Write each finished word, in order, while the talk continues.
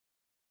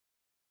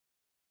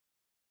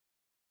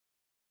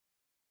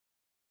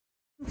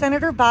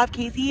Senator Bob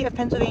Casey of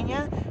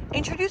Pennsylvania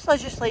introduced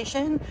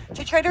legislation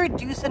to try to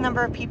reduce the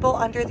number of people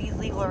under these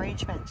legal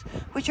arrangements,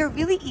 which are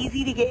really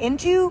easy to get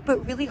into,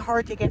 but really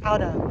hard to get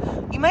out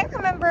of. You might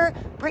remember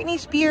Britney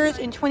Spears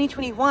in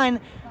 2021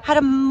 had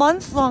a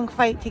months-long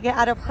fight to get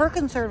out of her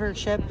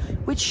conservatorship,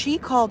 which she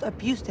called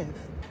abusive.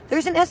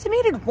 There's an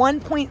estimated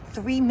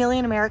 1.3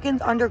 million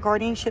Americans under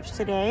guardianships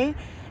today,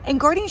 and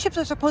guardianships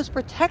are supposed to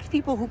protect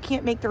people who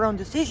can't make their own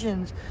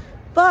decisions.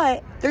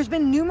 But there's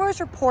been numerous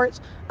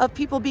reports of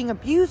people being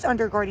abused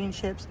under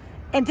guardianships,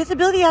 and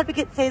disability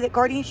advocates say that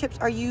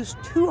guardianships are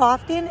used too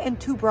often and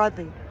too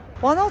broadly.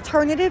 One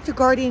alternative to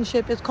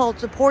guardianship is called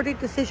supported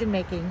decision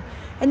making,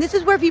 and this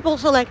is where people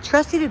select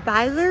trusted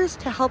advisors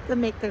to help them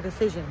make their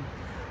decision.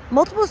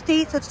 Multiple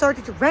states have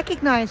started to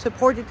recognize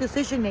supported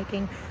decision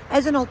making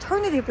as an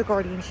alternative to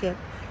guardianship,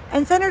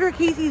 and Senator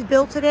Casey's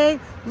bill today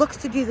looks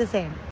to do the same.